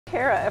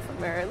Kara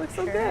ephemera. It looks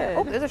so good.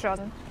 Oh, there's a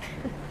Shawzin.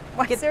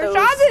 Why Get is there a those.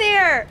 Shawzin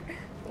here?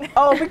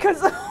 Oh,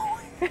 because Danny,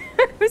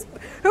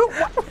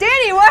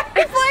 why are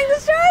you playing the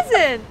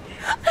Shawzin?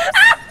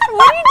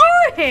 What are you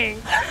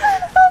doing?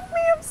 help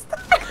me, I'm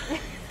stuck.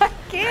 I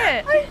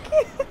can't. I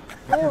can't.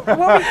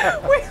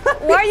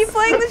 Why are you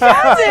playing the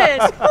Shawzin?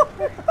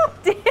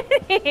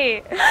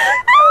 Danny!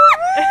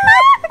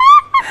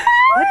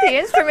 Put the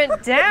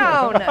instrument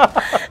down.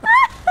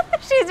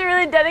 She's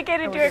really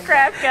dedicated to her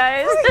craft,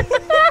 guys.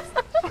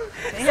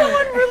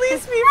 Someone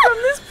release me from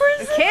this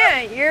prison. You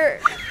can't. You're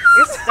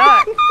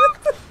stuck.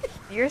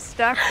 You're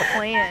stuck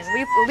playing.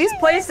 We at least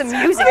play some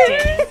music,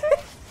 Danny.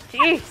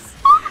 Jeez.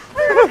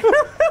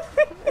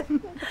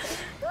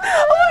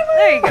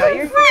 There you go.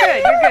 You're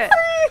good. You're good.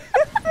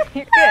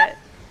 You're good.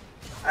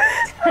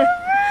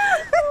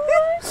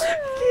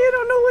 I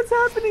don't know what's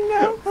happening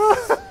now.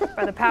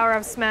 By the power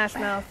of Smash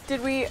Mouth.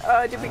 Did we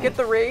get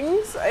the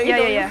rings?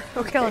 Yeah.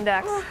 We're killing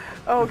Dax.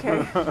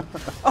 Okay.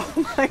 Oh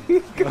my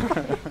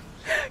god.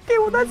 Okay,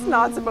 well that's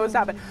not supposed to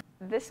happen.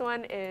 This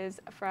one is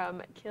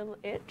from Kill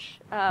Itch,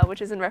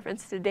 which is in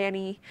reference to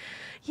Danny,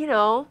 you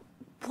know,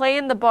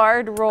 playing the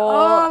bard role.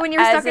 Oh, when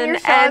you're as stuck in your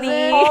an Shawzin.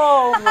 Annie.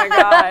 Oh my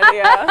god,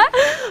 yeah.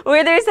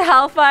 Where there's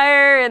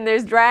hellfire and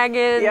there's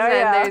dragons Yeah, and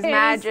yeah. there's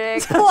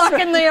magic.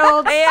 Plucking the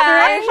old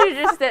Yeah, she's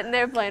just sitting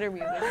there playing her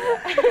music.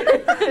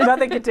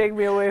 Nothing can take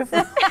me away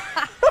from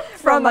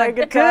from my a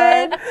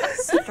guitar. good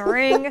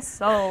string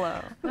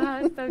solo.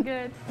 Oh, it's so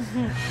good.